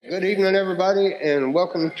Good evening, everybody, and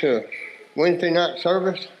welcome to Wednesday night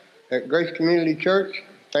service at Grace Community Church.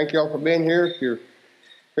 Thank you all for being here if you're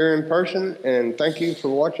here in person, and thank you for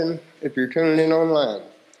watching if you're tuning in online.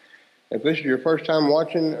 If this is your first time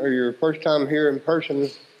watching or your first time here in person,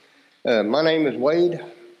 my name is Wade,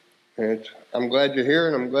 and I'm glad you're here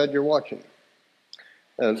and I'm glad you're watching.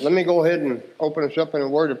 Let me go ahead and open us up in a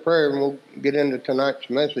word of prayer, and we'll get into tonight's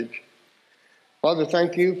message. Father,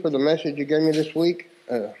 thank you for the message you gave me this week.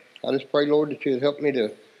 I just pray, Lord, that you'd help me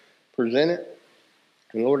to present it.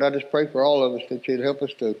 And Lord, I just pray for all of us that you'd help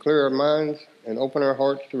us to clear our minds and open our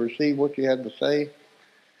hearts to receive what you have to say.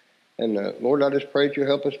 And Lord, I just pray that you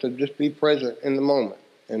help us to just be present in the moment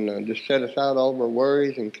and just set aside all of our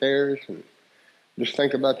worries and cares and just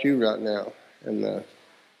think about you right now and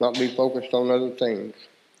not be focused on other things.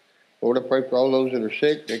 Lord, I pray for all those that are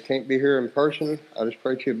sick, that can't be here in person. I just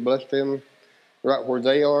pray that you'd bless them right where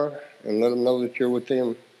they are and let them know that you're with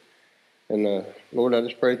them. And Lord, I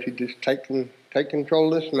just pray that you just take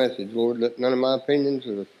control of this message, Lord. Let none of my opinions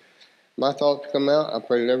or my thoughts come out. I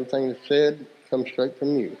pray that everything that's said comes straight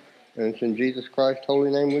from you. And it's in Jesus Christ's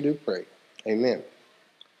holy name we do pray. Amen.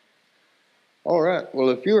 All right.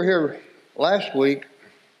 Well, if you were here last week,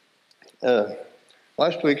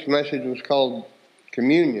 last week's message was called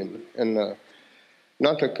Communion. And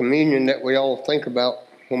not the communion that we all think about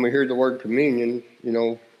when we hear the word communion. You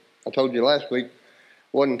know, I told you last week,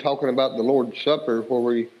 wasn't talking about the Lord's Supper where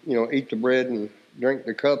we, eat the bread and drink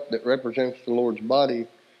the cup that represents the Lord's body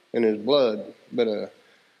and his blood. But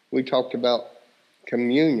we talked about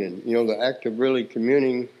communion, the act of really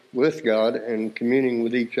communing with God and communing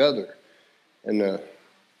with each other. And,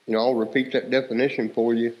 I'll repeat that definition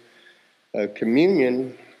for you.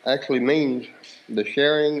 Communion actually means the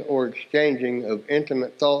sharing or exchanging of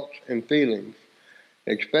intimate thoughts and feelings,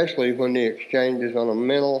 especially when the exchange is on a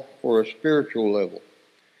mental or a spiritual level.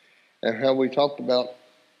 And how we talked about,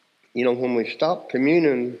 when we stop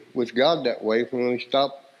communing with God that way, when we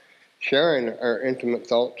stop sharing our intimate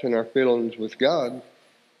thoughts and our feelings with God,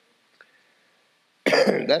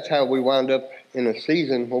 that's how we wind up in a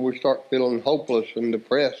season where we start feeling hopeless and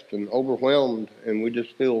depressed and overwhelmed, and we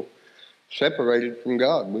just feel separated from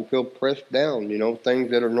God. We feel pressed down, things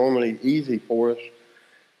that are normally easy for us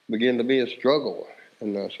begin to be a struggle.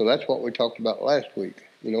 And so that's what we talked about last week.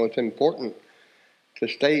 It's important to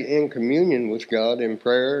stay in communion with God in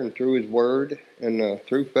prayer and through his word and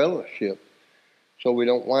through fellowship, so we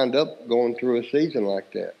don't wind up going through a season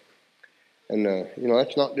like that. And,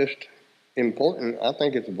 that's not just important. I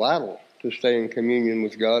think it's vital to stay in communion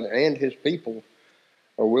with God and his people,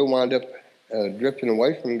 or we'll wind up drifting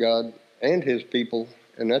away from God and his people,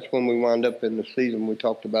 and that's when we wind up in the season we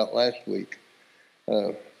talked about last week.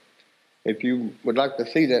 If you would like to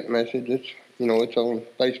see that message, it's on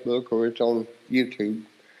Facebook or it's on YouTube.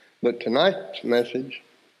 But tonight's message,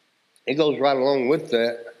 it goes right along with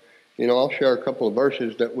that. I'll share a couple of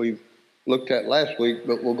verses that we looked at last week,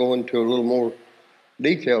 but we'll go into a little more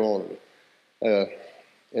detail on them.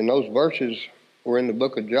 And those verses were in the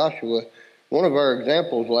book of Joshua. One of our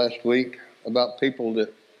examples last week about people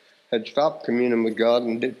that had stopped communing with God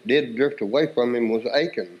and did drift away from him was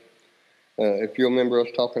Achan. If you remember us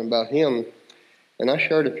talking about him. And I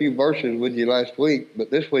shared a few verses with you last week,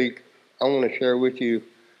 but this week I want to share with you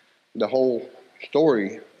the whole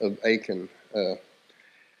story of Achan.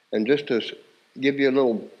 And just to give you a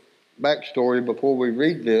little backstory before we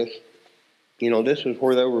read this, this is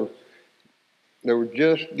where they were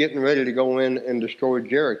just getting ready to go in and destroy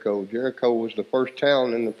Jericho. Jericho was the first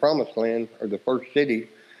town in the Promised Land, or the first city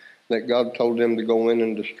that God told them to go in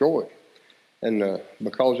and destroy. And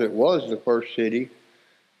because it was the first city,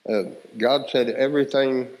 God said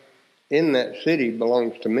everything in that city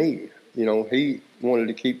belongs to me. He wanted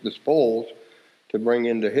to keep the spoils to bring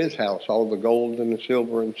into his house, all the gold and the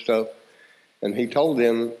silver and stuff. And he told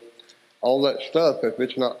them, all that stuff, if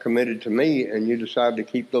it's not committed to me and you decide to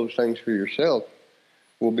keep those things for yourself,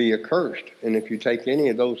 will be accursed. And if you take any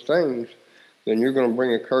of those things, then you're going to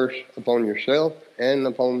bring a curse upon yourself and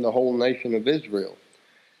upon the whole nation of Israel.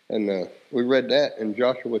 And we read that in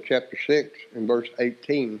Joshua chapter 6 and verse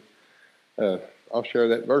 18. I'll share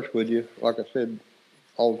that verse with you. Like I said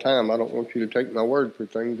all the time, I don't want you to take my word for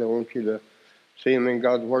things. I want you to see them in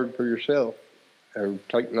God's word for yourself, or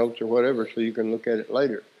take notes or whatever so you can look at it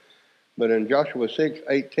later. But in Joshua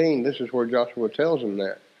 6:18, this is where Joshua tells them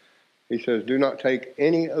that. He says, do not take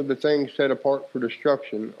any of the things set apart for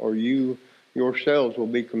destruction, or you yourselves will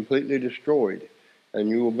be completely destroyed, and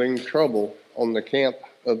you will bring trouble on the camp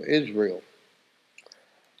of Israel.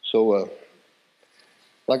 So,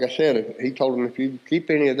 like I said, he told them, if you keep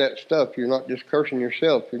any of that stuff, you're not just cursing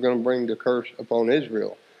yourself, you're going to bring the curse upon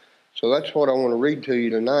Israel. So that's what I want to read to you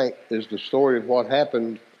tonight, is the story of what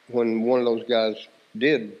happened when one of those guys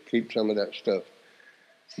did keep some of that stuff.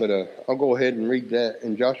 But I'll go ahead and read that.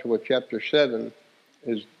 In Joshua chapter 7,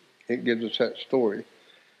 it gives us that story.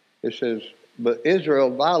 It says, "But Israel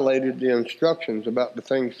violated the instructions about the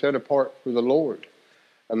things set apart for the Lord.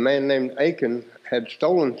 A man named Achan had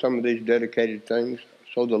stolen some of these dedicated things,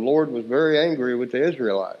 so the Lord was very angry with the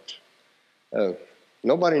Israelites."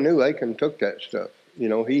 Nobody knew Achan took that stuff.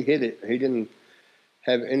 He hid it. He didn't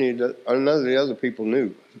have none of the other people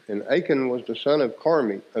knew. And Achan was the son of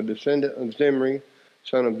Carmi, a descendant of Zimri,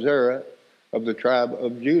 son of Zerah, of the tribe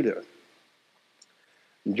of Judah.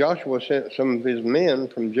 Joshua sent some of his men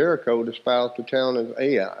from Jericho to spy out the town of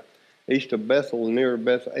Ai, east of Bethel, near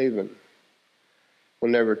Beth Aven.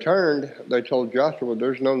 When they returned, they told Joshua,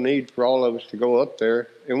 "There's no need for all of us to go up there.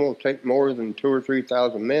 It won't take more than 2,000 or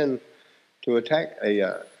 3,000 men to attack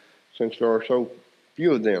Ai, since there are so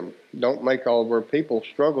few of them. Don't make all of our people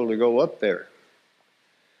struggle to go up there."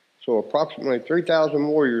 So approximately 3,000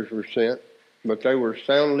 warriors were sent, but they were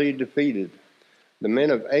soundly defeated. The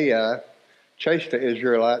men of Ai chased the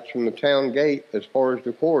Israelites from the town gate as far as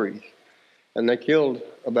the quarries, and they killed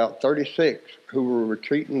about 36 who were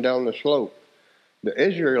retreating down the slope. The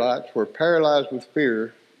Israelites were paralyzed with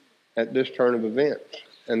fear at this turn of events,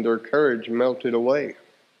 and their courage melted away.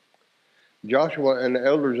 Joshua and the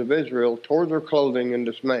elders of Israel tore their clothing in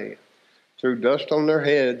dismay, threw dust on their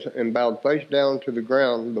heads, and bowed face down to the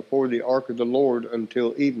ground before the ark of the Lord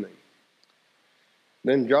until evening.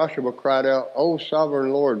 Then Joshua cried out, "O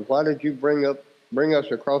sovereign Lord, why did you bring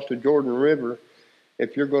us across the Jordan River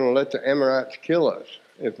if you're going to let the Amorites kill us?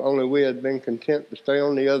 If only we had been content to stay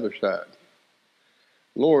on the other side.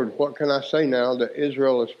 Lord, what can I say now that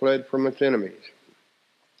Israel has fled from its enemies?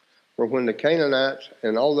 For when the Canaanites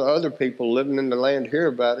and all the other people living in the land hear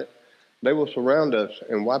about it, they will surround us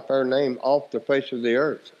and wipe our name off the face of the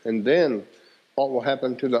earth. And then what will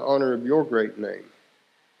happen to the honor of your great name?"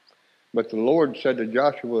 But the Lord said to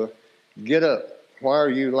Joshua, "Get up. Why are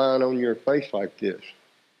you lying on your face like this?"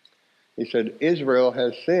 He said, "Israel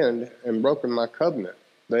has sinned and broken my covenant.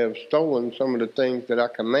 They have stolen some of the things that I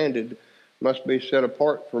commanded must be set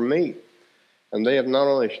apart for me. And they have not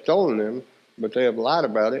only stolen them, but they have lied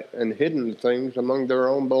about it and hidden the things among their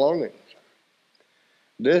own belongings.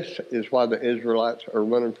 This is why the Israelites are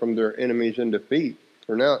running from their enemies in defeat.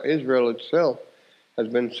 For now Israel itself has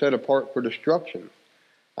been set apart for destruction.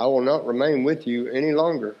 I will not remain with you any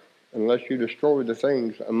longer unless you destroy the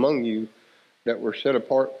things among you that were set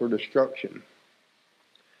apart for destruction.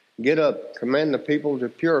 Get up, command the people to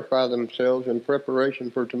purify themselves in preparation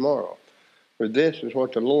for tomorrow. For this is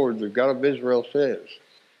what the Lord, the God of Israel, says.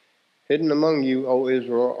 Hidden among you, O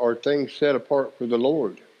Israel, are things set apart for the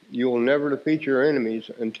Lord. You will never defeat your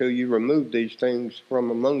enemies until you remove these things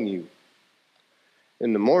from among you.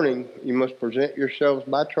 In the morning you must present yourselves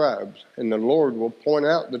by tribes, and the Lord will point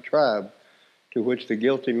out the tribe to which the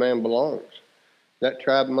guilty man belongs. That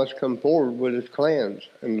tribe must come forward with its clans,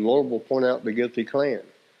 and the Lord will point out the guilty clan.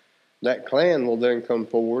 That clan will then come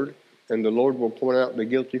forward, and the Lord will point out the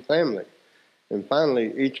guilty family. And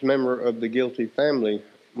finally, each member of the guilty family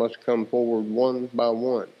must come forward one by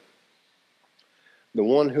one. The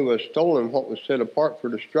one who has stolen what was set apart for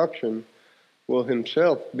destruction will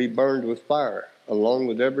himself be burned with fire, along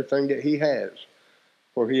with everything that he has,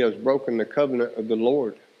 for he has broken the covenant of the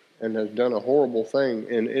Lord and has done a horrible thing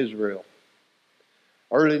in Israel."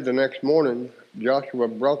 Early the next morning, Joshua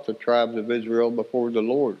brought the tribes of Israel before the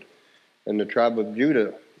Lord, and the tribe of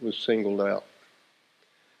Judah was singled out.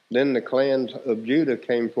 Then the clans of Judah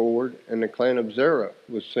came forward, and the clan of Zerah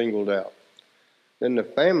was singled out. Then the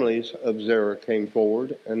families of Zerah came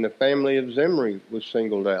forward, and the family of Zimri was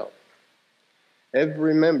singled out.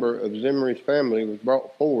 Every member of Zimri's family was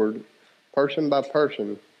brought forward, person by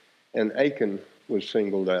person, and Achan was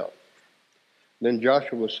singled out. Then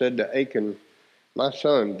Joshua said to Achan, "My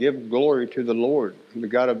son, give glory to the Lord, the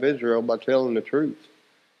God of Israel, by telling the truth.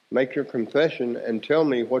 Make your confession and tell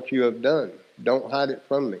me what you have done. Don't hide it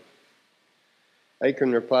from me."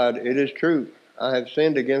 Achan replied, "It is true. I have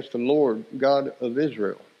sinned against the Lord, God of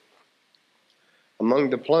Israel. Among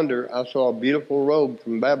the plunder, I saw a beautiful robe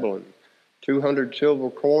from Babylon, 200 silver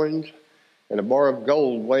coins, and a bar of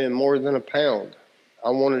gold weighing more than a pound. I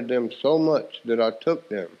wanted them so much that I took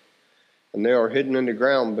them, and they are hidden in the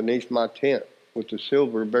ground beneath my tent, with the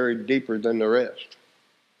silver buried deeper than the rest."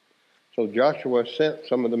 So Joshua sent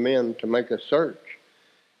some of the men to make a search,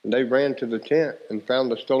 and they ran to the tent and found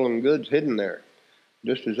the stolen goods hidden there,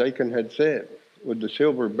 just as Achan had said, with the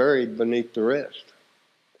silver buried beneath the rest.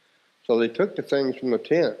 So they took the things from the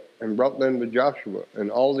tent and brought them to Joshua and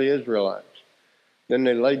all the Israelites. Then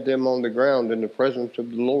they laid them on the ground in the presence of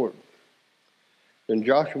the Lord. Then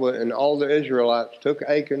Joshua and all the Israelites took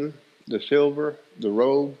Achan, the silver, the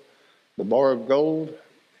robe, the bar of gold,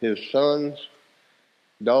 his sons,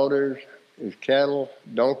 daughters, his cattle,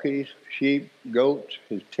 donkeys, sheep, goats,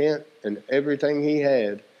 his tent, and everything he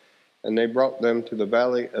had, and they brought them to the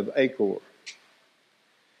valley of Achor.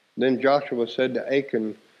 Then Joshua said to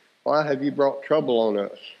Achan, "Why have you brought trouble on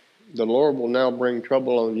us? The Lord will now bring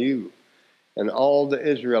trouble on you." And all the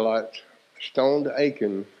Israelites stoned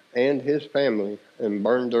Achan and his family and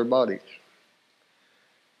burned their bodies.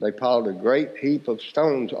 They piled a great heap of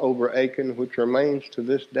stones over Achan, which remains to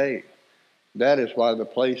this day. That is why the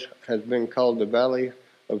place has been called the Valley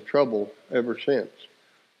of Trouble ever since.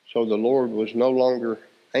 So the Lord was no longer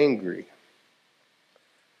angry.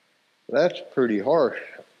 That's pretty harsh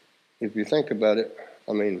if you think about it.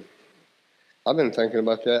 I mean, I've been thinking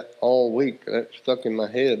about that all week. That stuck in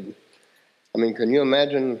my head. I mean, can you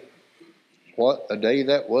imagine what a day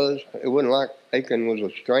that was? It wasn't like Achan was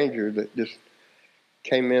a stranger that just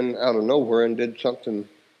came in out of nowhere and did something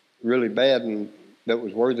really bad and that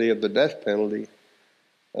was worthy of the death penalty.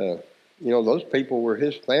 Those people were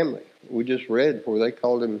his family. We just read where they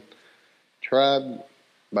called him tribe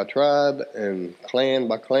by tribe and clan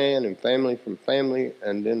by clan and family from family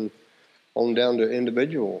and then on down to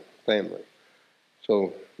individual family.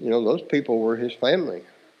 So, those people were his family.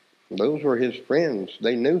 Those were his friends.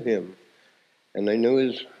 They knew him, and they knew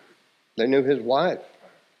his wife.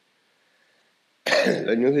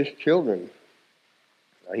 They knew his children.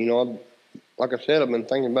 Like I said, I've been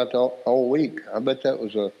thinking about that all week. I bet that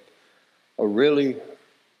was a really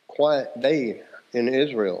quiet day in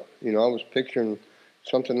Israel. I was picturing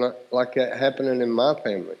something like that happening in my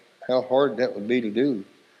family. How hard that would be to do.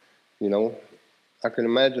 I can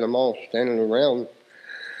imagine them all standing around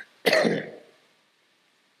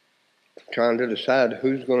trying to decide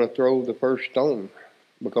who's going to throw the first stone,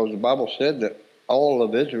 because the Bible said that all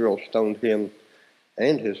of Israel stoned him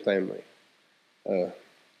and his family. And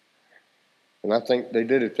I think they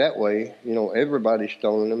did it that way, everybody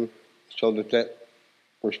stoning him, so that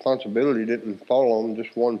responsibility didn't fall on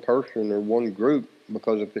just one person or one group,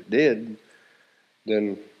 because if it did,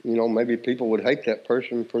 then, maybe people would hate that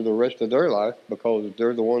person for the rest of their life because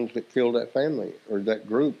they're the ones that killed that family or that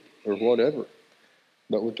group or whatever.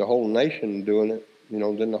 But with the whole nation doing it,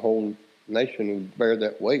 then the whole nation would bear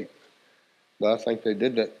that weight. But I think they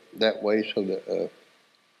did that way so that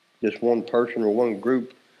just one person or one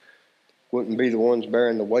group wouldn't be the ones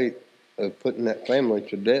bearing the weight of putting that family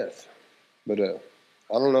to death. But I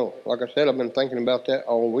don't know. Like I said, I've been thinking about that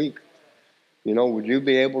all week. Would you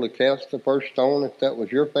be able to cast the first stone if that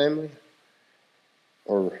was your family?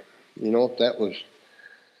 Or, if that was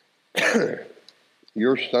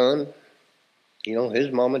your son,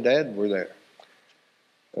 his mom and dad were there.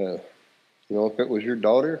 If it was your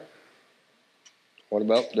daughter, what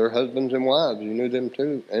about their husbands and wives? You knew them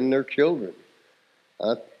too, and their children.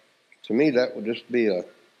 To me, that would just be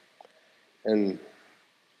an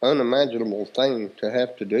unimaginable thing to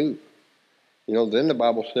have to do. Then the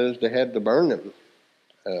Bible says they had to burn them.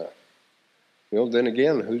 Then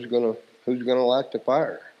again, who's gonna light the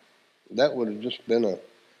fire? That would have just been a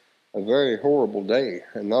very horrible day,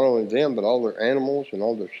 and not only them, but all their animals and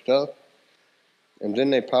all their stuff. And then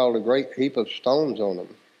they piled a great heap of stones on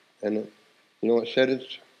them, and it said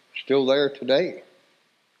it's still there today.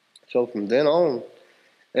 So from then on,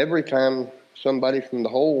 every time somebody from the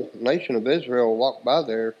whole nation of Israel walked by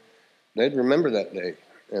there, they'd remember that day,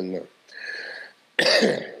 and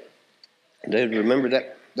they'd remember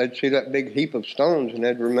that. They'd see that big heap of stones, and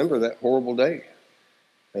they'd remember that horrible day.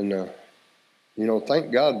 And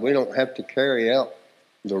thank God we don't have to carry out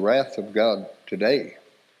the wrath of God today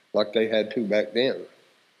like they had to back then.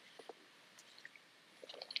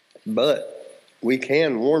 But we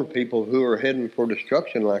can warn people who are heading for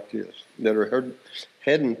destruction like this, that are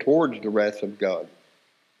heading towards the wrath of God.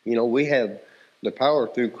 We have the power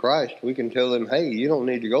through Christ. We can tell them, hey, you don't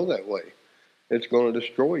need to go that way. It's going to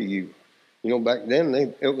destroy you. Back then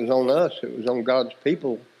it was on us. It was on God's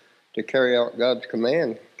people to carry out God's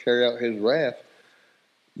command, carry out his wrath.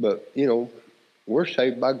 But, we're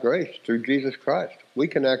saved by grace through Jesus Christ. We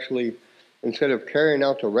can actually, instead of carrying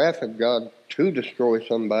out the wrath of God to destroy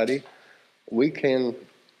somebody, we can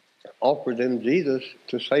offer them Jesus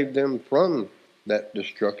to save them from that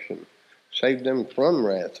destruction, save them from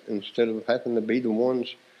wrath, instead of having to be the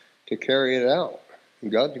ones to carry it out.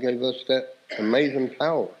 God gave us that amazing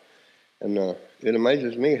power, and it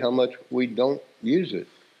amazes me how much we don't use it.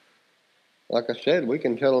 Like I said, we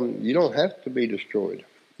can tell them, you don't have to be destroyed.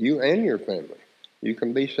 You and your family. You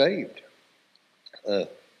can be saved.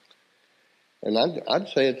 And I'd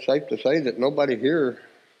say it's safe to say that nobody here,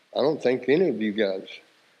 I don't think any of you guys,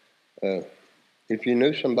 if you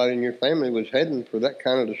knew somebody in your family was heading for that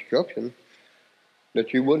kind of destruction,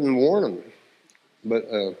 that you wouldn't warn them. But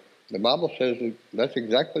the Bible says that that's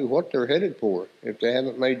exactly what they're headed for if they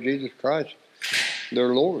haven't made Jesus Christ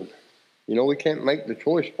their Lord. You know, we can't make the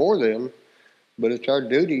choice for them, but it's our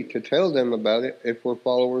duty to tell them about it if we're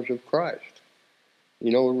followers of Christ.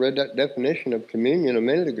 You know, we read that definition of communion a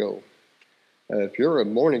minute ago. If you're a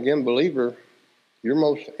born-again believer, your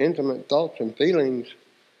most intimate thoughts and feelings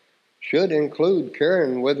should include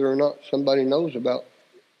caring whether or not somebody knows about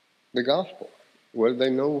the gospel, whether they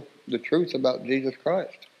know the truth about Jesus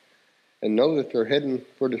Christ, and know that they're heading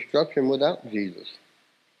for destruction without Jesus.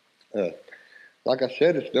 Like I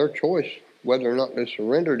said, it's their choice whether or not they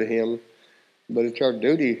surrender to Him, but it's our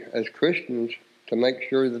duty as Christians to make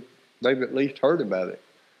sure that they've at least heard about it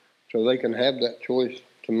so they can have that choice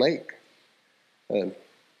to make.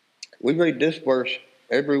 We read this verse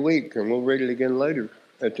every week, and we'll read it again later.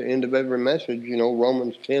 At the end of every message, you know,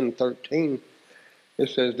 Romans 10:13, it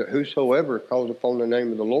says that whosoever calls upon the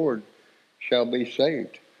name of the Lord shall be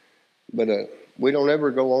saved. But we don't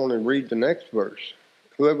ever go on and read the next verse.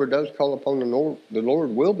 Whoever does call upon the Lord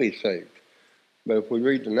will be saved. But if we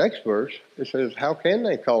read the next verse, it says, how can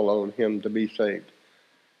they call on Him to be saved?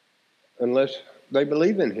 Unless they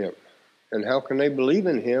believe in Him. And how can they believe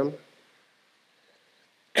in Him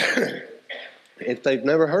if they've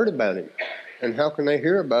never heard about Him? And how can they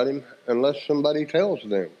hear about Him unless somebody tells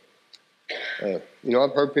them? You know,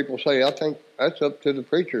 I've heard people say, I think that's up to the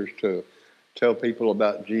preachers to tell people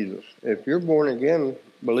about Jesus. If you're born again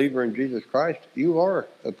believer in Jesus Christ, you are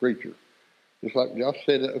a preacher. Just like Josh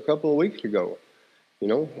said a couple of weeks ago. You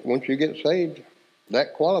know, once you get saved,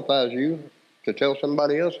 that qualifies you to tell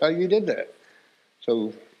somebody else how you did that.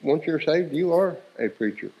 So once you're saved, you are a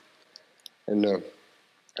preacher. And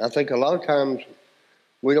I think a lot of times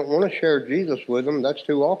we don't want to share Jesus with them. That's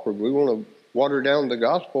too awkward. We want to water down the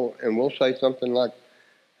gospel, and we'll say something like,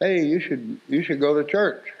 hey, you should go to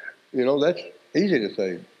church. You know, that's easy to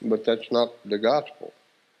say, but that's not the gospel.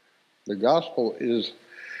 The gospel is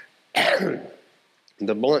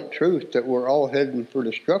the blunt truth that we're all heading for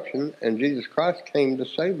destruction, and Jesus Christ came to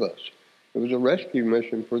save us. It was a rescue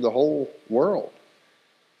mission for the whole world.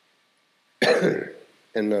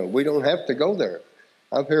 And we don't have to go there.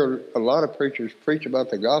 I've heard a lot of preachers preach about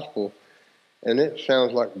the gospel, and it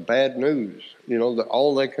sounds like bad news. You know, that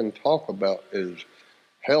all they can talk about is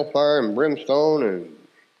hellfire and brimstone and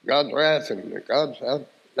God's wrath and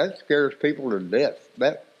that scares people to death.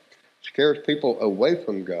 That scares people away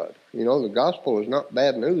from God. You know, the gospel is not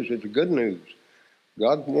bad news, it's good news.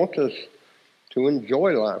 God wants us to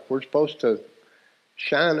enjoy life. We're supposed to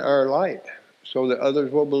shine our light so that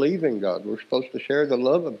others will believe in God. We're supposed to share the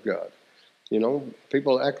love of God. You know,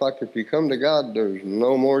 people act like if you come to God, there's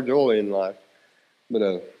no more joy in life.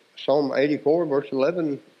 But Psalm 84, verse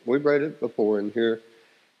 11, we've read it before in here.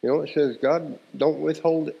 You know, it says, God don't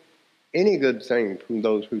withhold any good thing from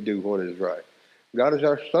those who do what is right. God is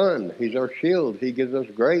our sun. He's our shield. He gives us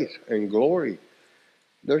grace and glory.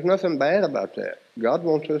 There's nothing bad about that. God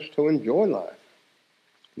wants us to enjoy life.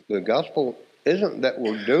 The gospel isn't that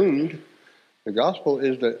we're doomed. The gospel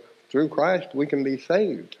is that through Christ we can be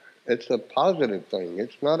saved. It's a positive thing.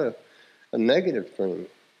 It's not a negative thing.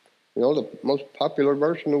 You know, the most popular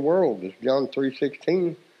verse in the world is John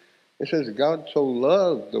 3:16. It says, God so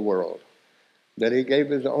loved the world that He gave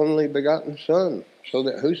His only begotten Son, so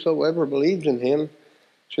that whosoever believes in Him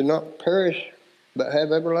should not perish but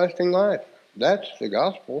have everlasting life. That's the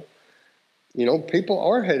gospel. You know, people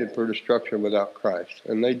are headed for destruction without Christ,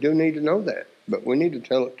 and they do need to know that. But we need to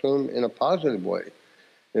tell it to them in a positive way,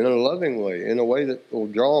 in a loving way, in a way that will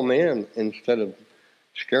draw them in instead of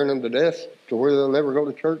scaring them to death to where they'll never go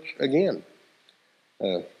to church again.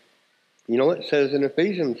 You know, it says in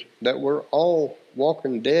Ephesians that we're all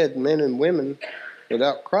walking dead men and women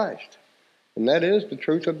without Christ. And that is the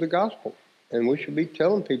truth of the gospel. And we should be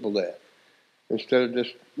telling people that instead of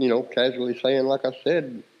just, you know, casually saying, like I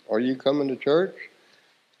said, are you coming to church?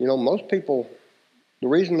 You know, most people, the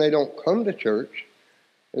reason they don't come to church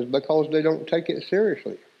is because they don't take it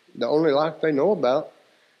seriously. The only life they know about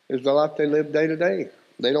is the life they live day to day.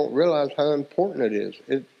 They don't realize how important it is.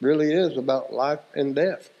 It really is about life and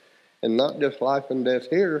death. And not just life and death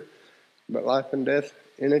here, but life and death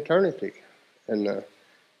in eternity. And a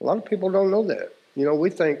lot of people don't know that. You know, we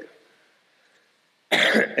think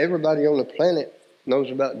everybody on the planet knows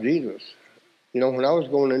about Jesus. You know, when I was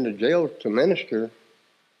going into jail to minister,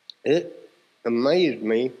 it amazed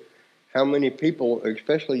me how many people,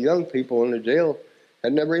 especially young people in the jail,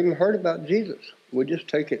 had never even heard about Jesus. We just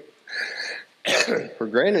take it for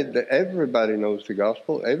granted that everybody knows the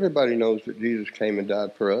gospel. Everybody knows that Jesus came and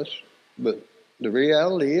died for us. But the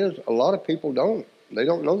reality is a lot of people don't. They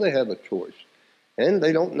don't know they have a choice. And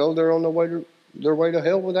they don't know they're on their way to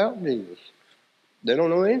hell without Jesus. They don't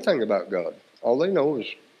know anything about God. All they know is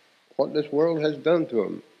what this world has done to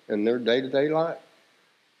them in their day-to-day life.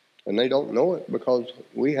 And they don't know it because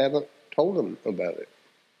we haven't told them about it.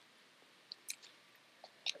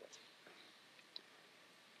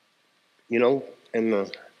 You know, and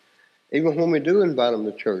even when we do invite them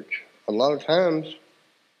to church, a lot of times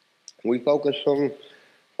we focus on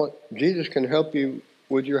what Jesus can help you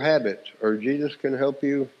with your habits, or Jesus can help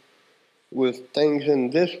you with things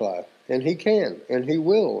in this life. And he can, and he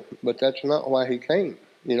will, but that's not why he came.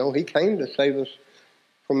 You know, he came to save us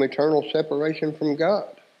from eternal separation from God.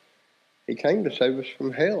 He came to save us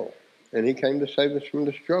from hell, and he came to save us from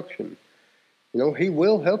destruction. You know, he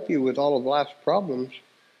will help you with all of life's problems,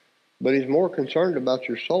 but he's more concerned about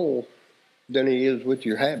your soul than he is with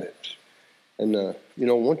your habits. And, you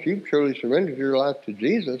know, once you've truly surrendered your life to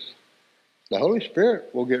Jesus, the Holy Spirit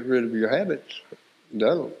will get rid of your habits.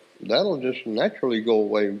 That'll just naturally go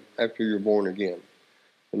away after you're born again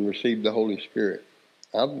and receive the Holy Spirit.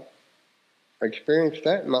 I've experienced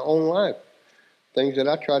that in my own life. Things that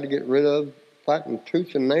I tried to get rid of, fighting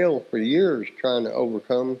tooth and nail for years trying to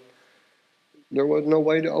overcome, there was no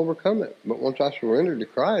way to overcome it. But once I surrendered to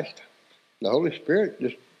Christ, the Holy Spirit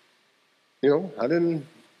just, you know, I didn't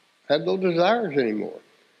have those desires anymore.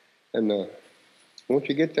 And once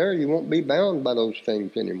you get there, you won't be bound by those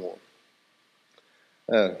things anymore.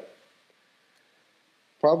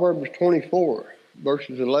 Proverbs 24,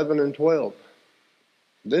 verses 11 and 12.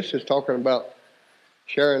 This is talking about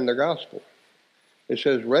sharing the gospel. It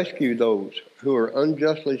says, rescue those who are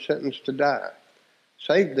unjustly sentenced to die.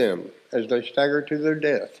 Save them as they stagger to their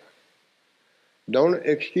death. Don't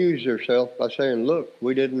excuse yourself by saying, look,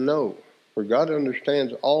 we didn't know. For God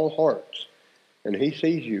understands all hearts, and he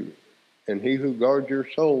sees you. And he who guards your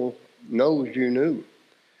soul knows you knew.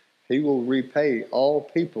 He will repay all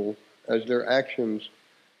people as their actions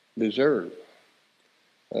deserve.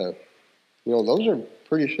 You know, those are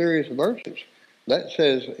pretty serious verses. That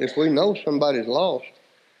says if we know somebody's lost,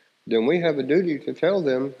 then we have a duty to tell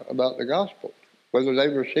them about the gospel, whether they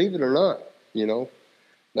receive it or not. You know,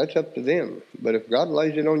 that's up to them. But if God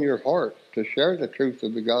lays it on your heart to share the truth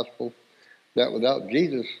of the gospel, that without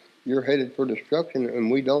Jesus you're headed for destruction,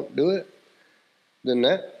 and we don't do it, then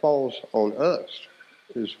that falls on us,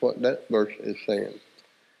 is what that verse is saying.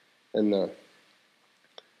 And,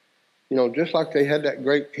 you know, just like they had that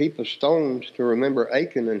great heap of stones to remember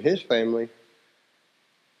Achan and his family,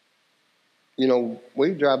 you know,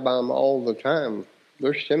 we drive by them all the time.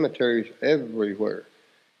 There's cemeteries everywhere.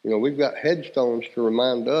 You know, we've got headstones to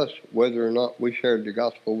remind us whether or not we shared the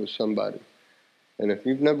gospel with somebody. And if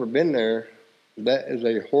you've never been there, that is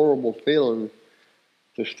a horrible feeling,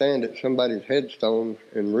 to stand at somebody's headstone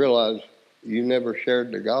and realize you never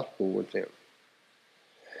shared the gospel with them.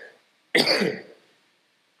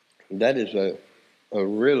 That is a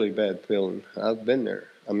really bad feeling. I've been there.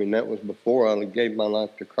 I mean, that was before I gave my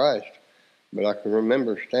life to Christ. But I can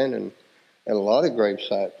remember standing at a lot of grave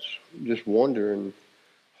sites, just wondering,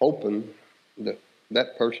 hoping that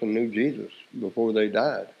that person knew Jesus before they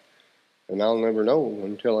died. And I'll never know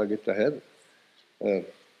until I get to heaven.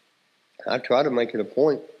 I try to make it a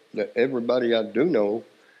point that everybody I do know,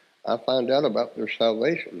 I find out about their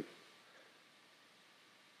salvation.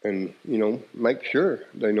 And, you know, make sure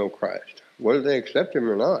they know Christ. Whether they accept him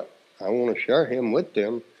or not, I want to share him with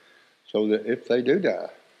them so that if they do die,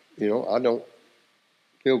 you know, I don't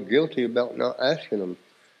feel guilty about not asking them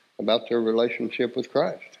about their relationship with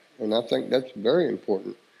Christ. And I think that's very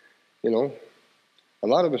important. You know, a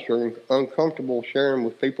lot of us are uncomfortable sharing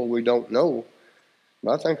with people we don't know.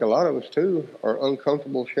 But I think a lot of us, too, are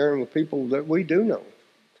uncomfortable sharing with people that we do know.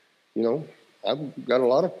 You know, I've got a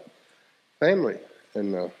lot of family,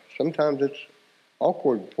 and sometimes it's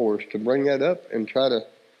awkward for us to bring that up and try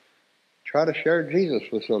to share Jesus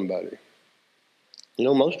with somebody. You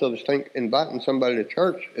know, most of us think inviting somebody to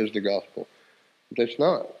church is the gospel. But it's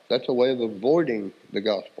not. That's a way of avoiding the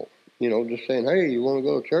gospel. You know, just saying, hey, you want to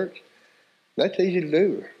go to church? That's easy to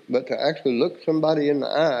do. But to actually look somebody in the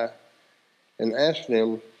eye and ask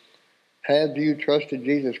them, have you trusted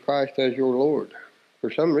Jesus Christ as your Lord?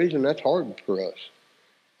 For some reason, that's hard for us.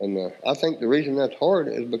 And I think the reason that's hard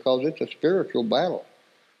is because it's a spiritual battle.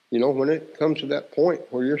 You know, when it comes to that point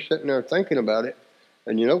where you're sitting there thinking about it,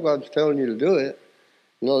 and you know God's telling you to do it,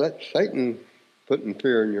 you know, that's Satan putting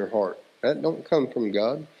fear in your heart. That don't come from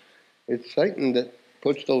God. It's Satan that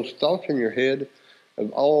puts those thoughts in your head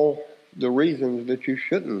of all the reasons that you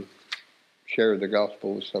shouldn't share the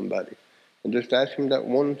gospel with somebody. And just ask them that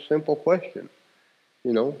one simple question.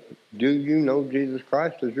 You know, do you know Jesus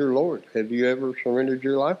Christ as your Lord? Have you ever surrendered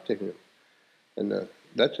your life to him? And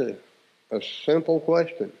that's a simple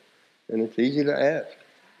question, and it's easy to ask.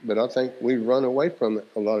 But I think we run away from it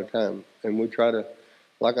a lot of times, and we try to,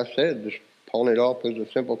 like I said, just pawn it off as a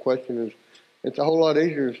simple question. It's a whole lot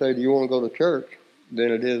easier to say, do you want to go to church,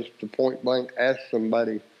 than it is to point blank ask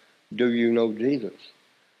somebody, do you know Jesus?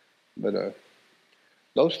 But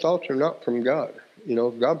those thoughts are not from God. You know,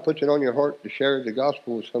 if God puts it on your heart to share the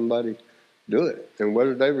gospel with somebody, do it. And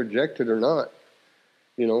whether they reject it or not,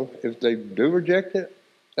 you know, if they do reject it,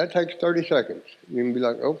 that takes 30 seconds. You can be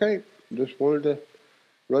like, okay, just wanted to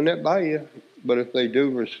run that by you. But if they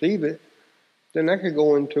do receive it, then that could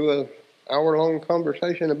go into an hour-long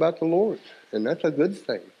conversation about the Lord. And that's a good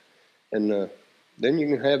thing. And then you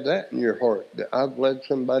can have that in your heart, that I've led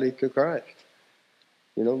somebody to Christ.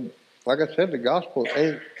 You know, like I said, the gospel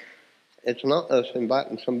it's not us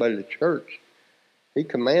inviting somebody to church. He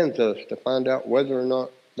commands us to find out whether or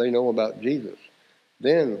not they know about Jesus.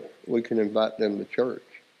 Then we can invite them to church.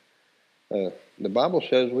 The Bible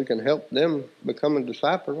says we can help them become a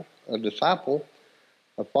disciple,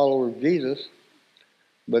 a follower of Jesus,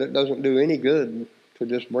 but it doesn't do any good to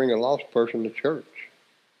just bring a lost person to church.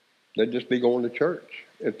 They'd just be going to church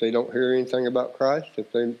if they don't hear anything about Christ,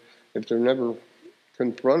 if they're never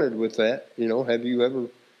confronted with that. You know, have you ever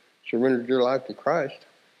surrendered your life to Christ?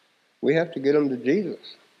 We have to get them to Jesus.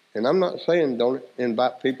 And I'm not saying don't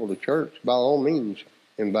invite people to church. By all means,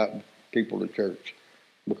 invite people to church,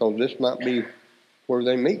 because this might be where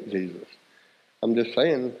they meet Jesus. I'm just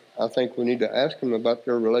saying, I think we need to ask them about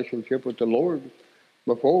their relationship with the Lord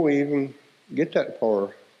before we even get that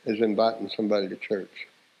far as inviting somebody to church.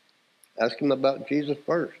 Ask them about Jesus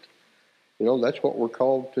first. You know, that's what we're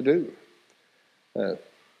called to do. And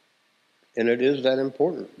it is that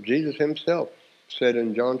important. Jesus himself said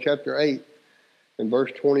in John chapter 8, in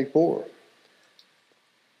verse 24,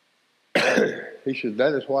 he said,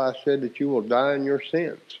 that is why I said that you will die in your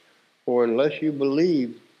sins. For unless you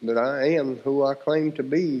believe that I am who I claim to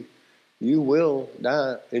be, you will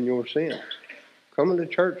die in your sins. Coming to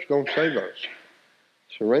church don't save us.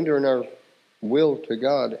 Surrendering our will to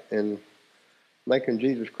God and making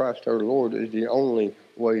Jesus Christ our Lord is the only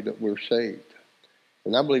way that we're saved.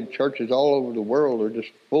 And I believe churches all over the world are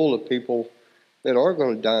just full of people that are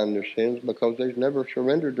going to die in their sins because they've never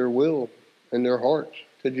surrendered their will and their hearts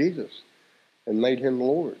to Jesus and made him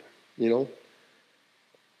Lord. You know,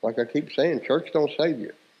 like I keep saying, church don't save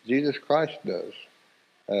you. Jesus Christ does.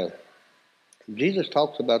 Jesus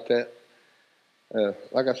talks about that.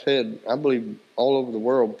 Like I said, I believe all over the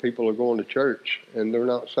world people are going to church and they're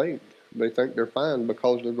not saved. They think they're fine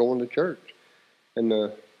because they're going to church. And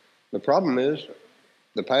the problem is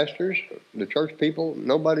the pastors, the church people,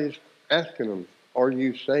 nobody's asking them, are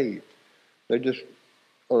you saved? They just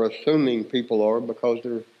are assuming people are because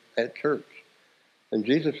they're at church. And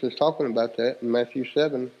Jesus is talking about that in Matthew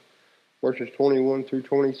 7, verses 21 through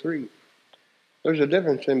 23. There's a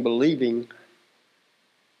difference in believing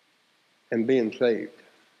and being saved.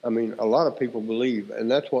 I mean, a lot of people believe, and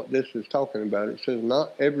that's what this is talking about. It says,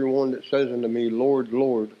 not everyone that says unto me, Lord,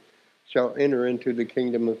 Lord, shall enter into the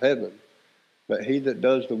kingdom of heaven, but he that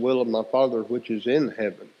does the will of my Father which is in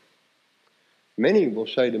heaven. Many will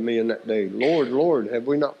say to me in that day, Lord, Lord, have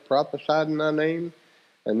we not prophesied in thy name?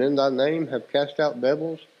 And in thy name have cast out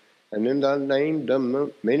devils? And in thy name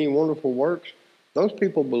done many wonderful works? Those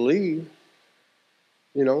people believe,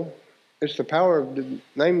 you know, it's the power of the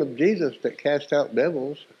name of Jesus that cast out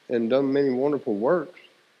devils and done many wonderful works.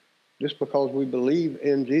 Just because we believe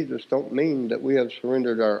in Jesus don't mean that we have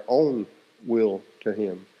surrendered our own will to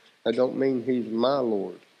him. That don't mean he's my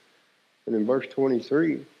Lord. And in verse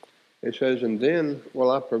 23, it says, and then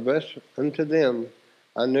will I profess unto them,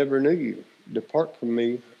 I never knew you. Depart from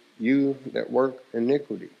me, you that work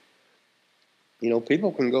iniquity. You know,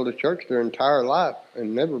 people can go to church their entire life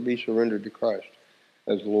and never be surrendered to Christ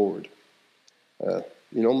as Lord.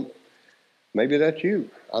 You know, maybe that's you.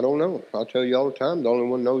 I don't know. I'll tell you all the time, the only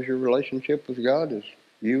one knows your relationship with God is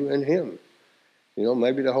you and him. You know,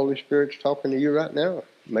 maybe the Holy Spirit's talking to you right now.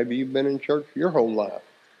 Maybe you've been in church your whole life,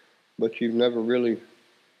 but you've never really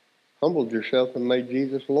humbled yourself and made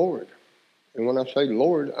Jesus Lord. And when I say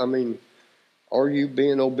Lord, I mean, are you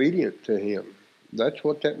being obedient to him? That's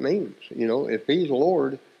what that means. You know, if he's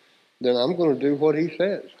Lord, then I'm going to do what he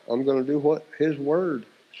says. I'm going to do what his word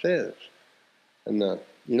says. And,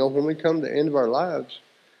 you know, when we come to the end of our lives,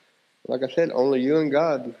 like I said, only you and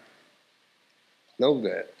God know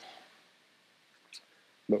that.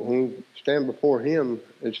 But when we stand before him,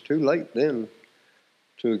 it's too late then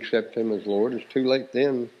to accept Him as Lord. It's too late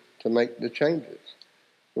then to make the changes.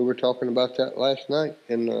 We were talking about that last night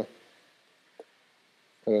in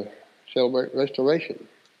Celebrate Restoration.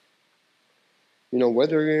 You know,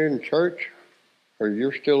 whether you're in church or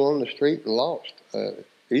you're still on the street and lost,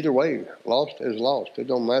 either way, lost is lost. It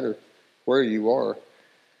don't matter where you are.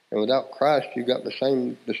 And without Christ, you got the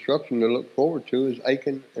same destruction to look forward to as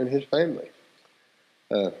Achan and his family.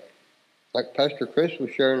 Like Pastor Chris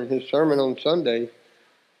was sharing in his sermon on Sunday,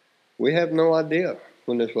 we have no idea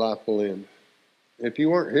when this life will end. If you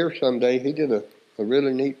weren't here Sunday, he did a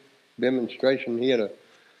really neat demonstration. He had a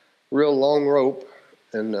real long rope,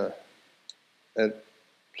 and at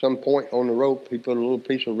some point on the rope, he put a little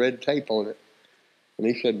piece of red tape on it. And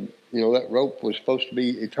he said, you know, that rope was supposed to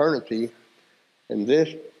be eternity, and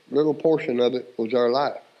this little portion of it was our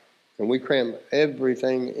life. And we cram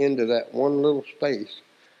everything into that one little space,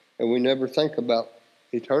 and we never think about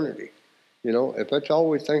eternity. You know, if that's all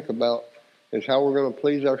we think about is how we're going to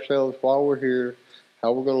please ourselves while we're here,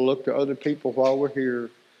 how we're going to look to other people while we're here,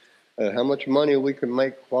 how much money we can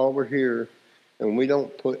make while we're here, and we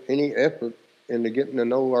don't put any effort into getting to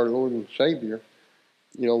know our Lord and Savior,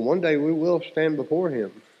 you know, one day we will stand before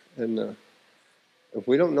Him. And if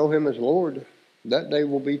we don't know Him as Lord, that day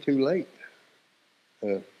will be too late.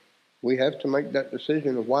 We have to make that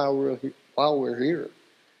decision of while we're here.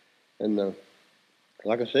 And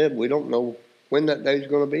like I said, we don't know when that day is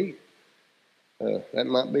going to be. That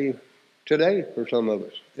might be today for some of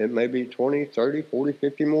us. It may be 20, 30, 40,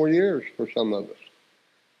 50 more years for some of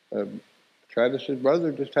us. Travis's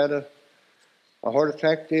brother just had a heart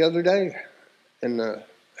attack the other day, and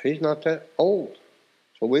he's not that old.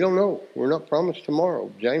 So we don't know. We're not promised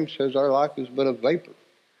tomorrow. James says our life is but a vapor.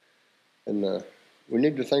 And we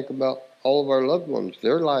need to think about all of our loved ones.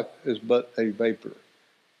 Their life is but a vapor.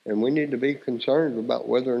 And we need to be concerned about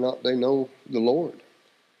whether or not they know the Lord.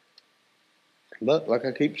 But like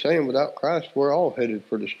I keep saying, without Christ, we're all headed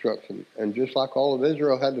for destruction. And just like all of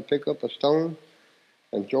Israel had to pick up a stone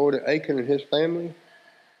and throw it at Achan and his family,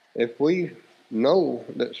 if we know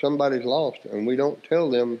that somebody's lost and we don't tell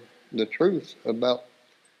them the truth about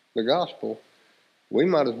the gospel, we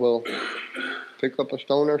might as well pick up a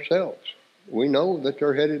stone ourselves. We know that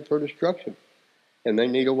they're headed for destruction and they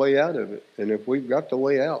need a way out of it. And if we've got the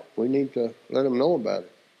way out, we need to let them know about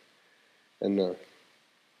it. And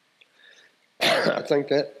I think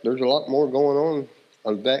that there's a lot more going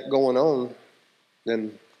on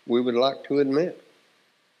than we would like to admit.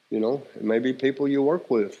 You know, it may be people you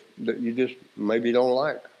work with that you just maybe don't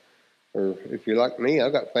like. Or if you're like me,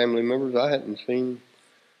 I've got family members I hadn't seen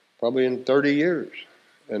probably in 30 years.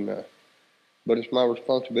 And but it's my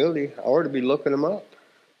responsibility. I ought to be looking them up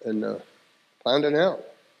and finding out,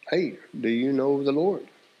 hey, do you know the Lord?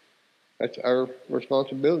 That's our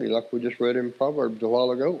responsibility, like we just read in Proverbs a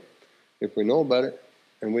while ago. If we know about it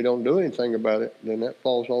and we don't do anything about it, then that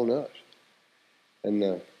falls on us.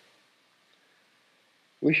 And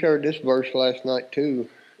we shared this verse last night too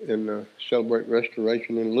in Celebrate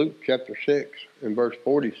Restoration in Luke chapter 6 and verse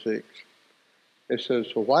 46. It says,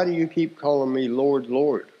 so why do you keep calling me Lord,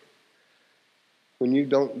 Lord, when you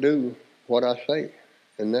don't do what I say?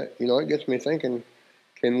 And that, you know, it gets me thinking,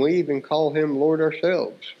 can we even call Him Lord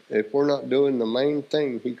ourselves if we're not doing the main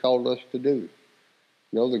thing He called us to do? You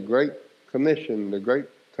know, the Great Commission, the great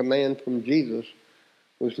command from Jesus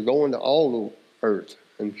was to go into all the earth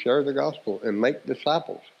and share the gospel and make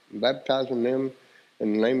disciples, baptizing them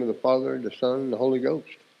in the name of the Father, the Son, and the Holy Ghost.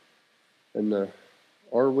 And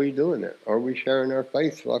are we doing that? Are we sharing our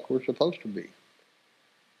faith like we're supposed to be?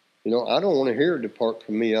 You know, I don't want to hear, depart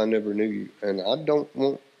from me, I never knew you. And I don't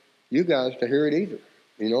want you guys to hear it either.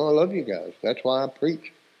 You know, I love you guys. That's why I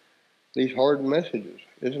preach these hard messages.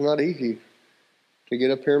 It's not easy to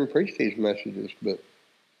get up here and preach these messages, but,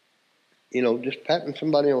 you know, just patting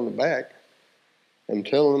somebody on the back and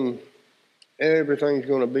telling them everything's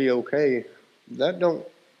going to be okay, that don't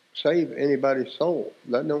save anybody's soul.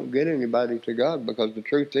 That don't get anybody to God, because the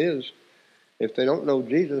truth is, if they don't know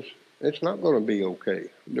Jesus, it's not going to be okay.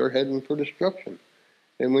 They're heading for destruction,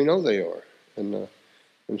 and we know they are. And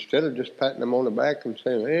instead of just patting them on the back and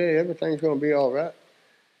saying, hey, everything's going to be all right,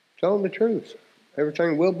 tell them the truth.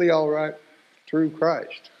 Everything will be all right through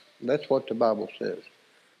Christ. That's what the Bible says.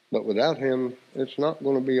 But without Him, it's not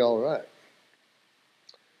going to be all right.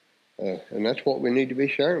 And that's what we need to be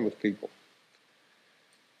sharing with people.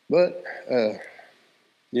 But,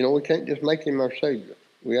 you know, we can't just make Him our Savior.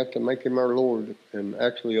 We have to make Him our Lord and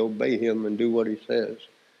actually obey Him and do what He says.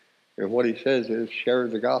 And what He says is share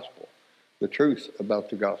the gospel, the truth about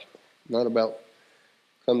the gospel. Not about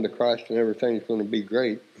come to Christ and everything's going to be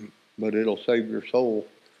great, but it'll save your soul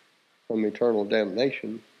from eternal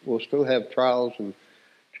damnation. We'll still have trials and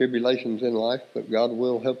tribulations in life, but God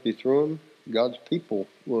will help you through them. God's people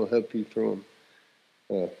will help you through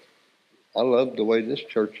them. I love the way this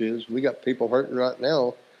church is. We got people hurting right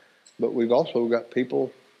now, but we've also got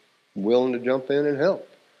people willing to jump in and help.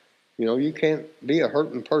 You know, you can't be a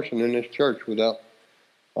hurting person in this church without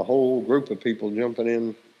a whole group of people jumping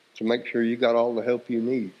in to make sure you got all the help you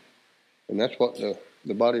need. And that's what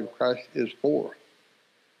the body of Christ is for.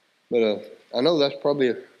 But I know that's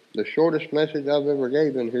probably the shortest message I've ever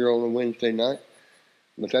gave in here on a Wednesday night,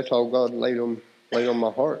 but that's all God laid on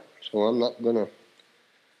my heart. So I'm not going to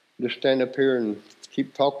just stand up here and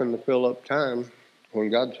keep talking to fill up time. When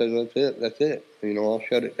God says that's it. You know, I'll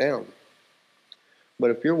shut it down.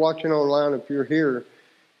 But if you're watching online, if you're here,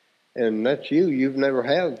 and that's you've never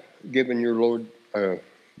have given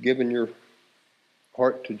your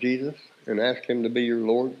heart to Jesus and asked Him to be your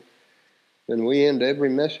Lord, then we end every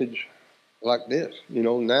message like this. You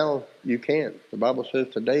know, now you can. The Bible says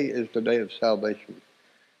today is the day of salvation.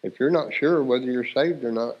 If you're not sure whether you're saved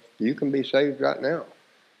or not, you can be saved right now.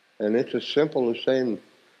 And it's as simple as saying,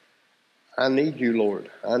 I need you, Lord.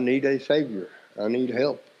 I need a Savior. I need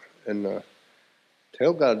help. And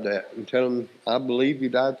tell God that and tell Him, I believe you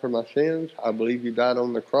died for my sins. I believe you died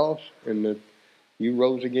on the cross and that you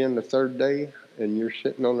rose again the third day and you're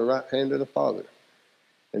sitting on the right hand of the Father.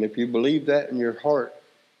 And if you believe that in your heart,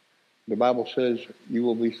 the Bible says you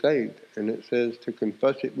will be saved. And it says to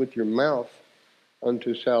confess it with your mouth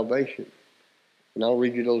unto salvation. And I'll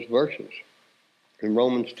read you those verses. In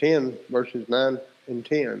Romans 10, verses 9 and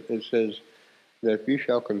 10, it says that if you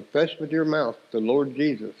shall confess with your mouth the Lord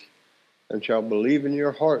Jesus and shall believe in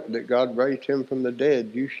your heart that God raised Him from the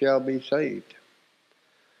dead, you shall be saved.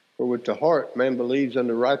 For with the heart man believes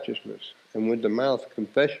unto righteousness, and with the mouth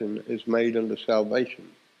confession is made unto salvation.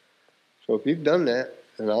 So if you've done that,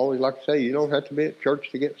 and I always like to say, you don't have to be at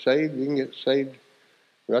church to get saved. You can get saved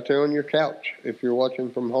right there on your couch if you're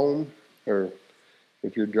watching from home, or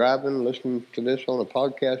if you're driving, listening to this on a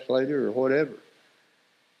podcast later, or whatever.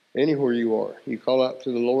 Anywhere you are, you call out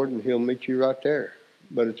to the Lord and He'll meet you right there.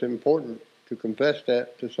 But it's important to confess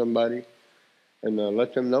that to somebody and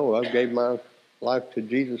let them know I've gave my life to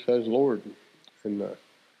Jesus as Lord. And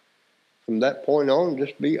from that point on,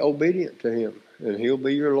 just be obedient to Him, and He'll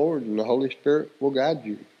be your Lord, and the Holy Spirit will guide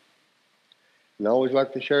you. And I always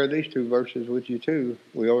like to share these two verses with you too.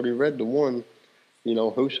 We already read the one, you know,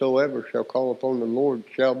 whosoever shall call upon the Lord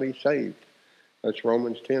shall be saved. That's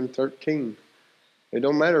Romans 10:13. It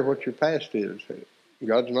don't matter what your past is.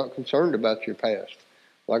 God's not concerned about your past.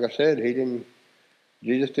 Like I said,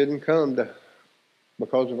 Jesus didn't come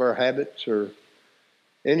because of our habits or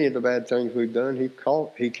any of the bad things we've done.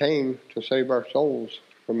 He came to save our souls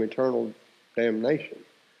from eternal damnation.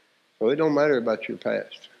 So it don't matter about your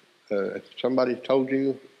past. If somebody told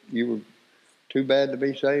you you were too bad to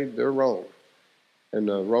be saved, they're wrong. And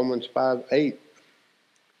Romans 5:8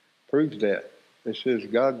 proves that. It says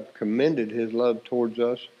God commended His love towards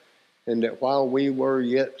us, and that while we were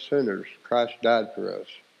yet sinners, Christ died for us.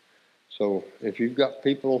 So if you've got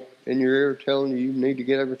people in your ear telling you need to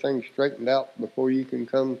get everything straightened out before you can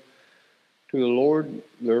come to the Lord,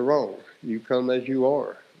 they're wrong. You come as you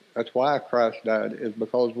are. That's why Christ died, is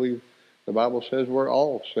because the Bible says we're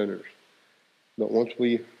all sinners. But once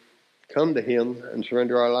we come to Him and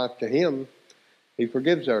surrender our life to Him, He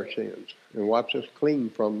forgives our sins and wipes us clean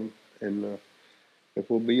from them. And if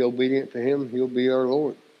we'll be obedient to Him, He'll be our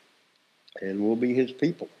Lord. And we'll be His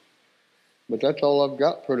people. But that's all I've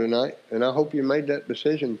got for tonight. And I hope you made that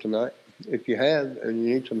decision tonight. If you have and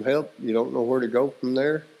you need some help, you don't know where to go from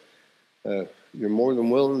there, you're more than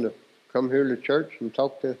willing to come here to church and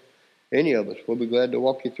talk to any of us. We'll be glad to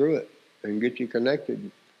walk you through it and get you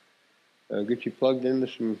connected, get you plugged into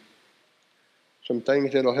some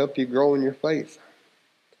things that'll help you grow in your faith.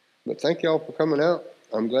 But thank y'all for coming out.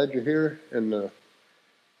 I'm glad you're here, and I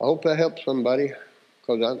hope that helps somebody,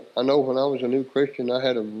 because I know when I was a new Christian, I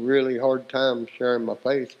had a really hard time sharing my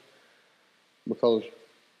faith, because,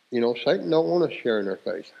 you know, Satan don't want us sharing our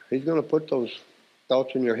faith. He's going to put those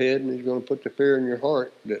thoughts in your head, and he's going to put the fear in your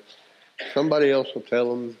heart that somebody else will tell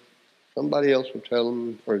them,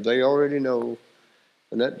 or they already know,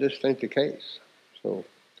 and that just ain't the case. So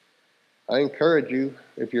I encourage you,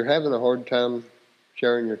 if you're having a hard time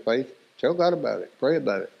sharing your faith, tell God about it, pray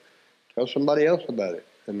about it, tell somebody else about it.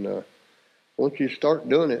 And once you start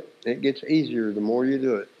doing it, it gets easier the more you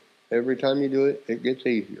do it. Every time you do it, it gets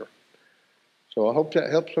easier. So I hope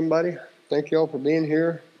that helps somebody. Thank you all for being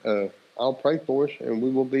here. I'll pray for us, and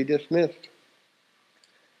we will be dismissed.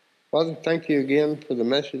 Father, thank you again for the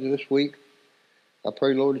message this week. I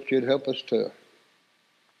pray, Lord, that you'd help us to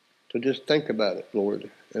to just think about it, Lord,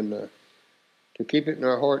 and to keep it in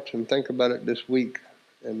our hearts and think about it this week.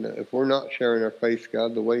 And if we're not sharing our faith,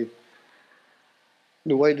 God, the way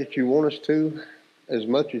that you want us to, as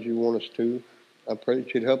much as you want us to, I pray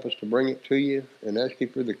that you'd help us to bring it to you and ask you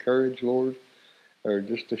for the courage, Lord, or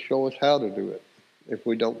just to show us how to do it if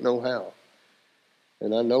we don't know how.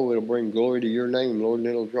 And I know it'll bring glory to your name, Lord, and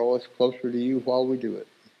it'll draw us closer to you while we do it.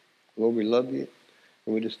 Lord, we love you,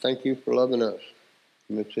 and we just thank you for loving us.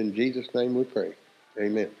 And it's in Jesus' name we pray.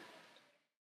 Amen.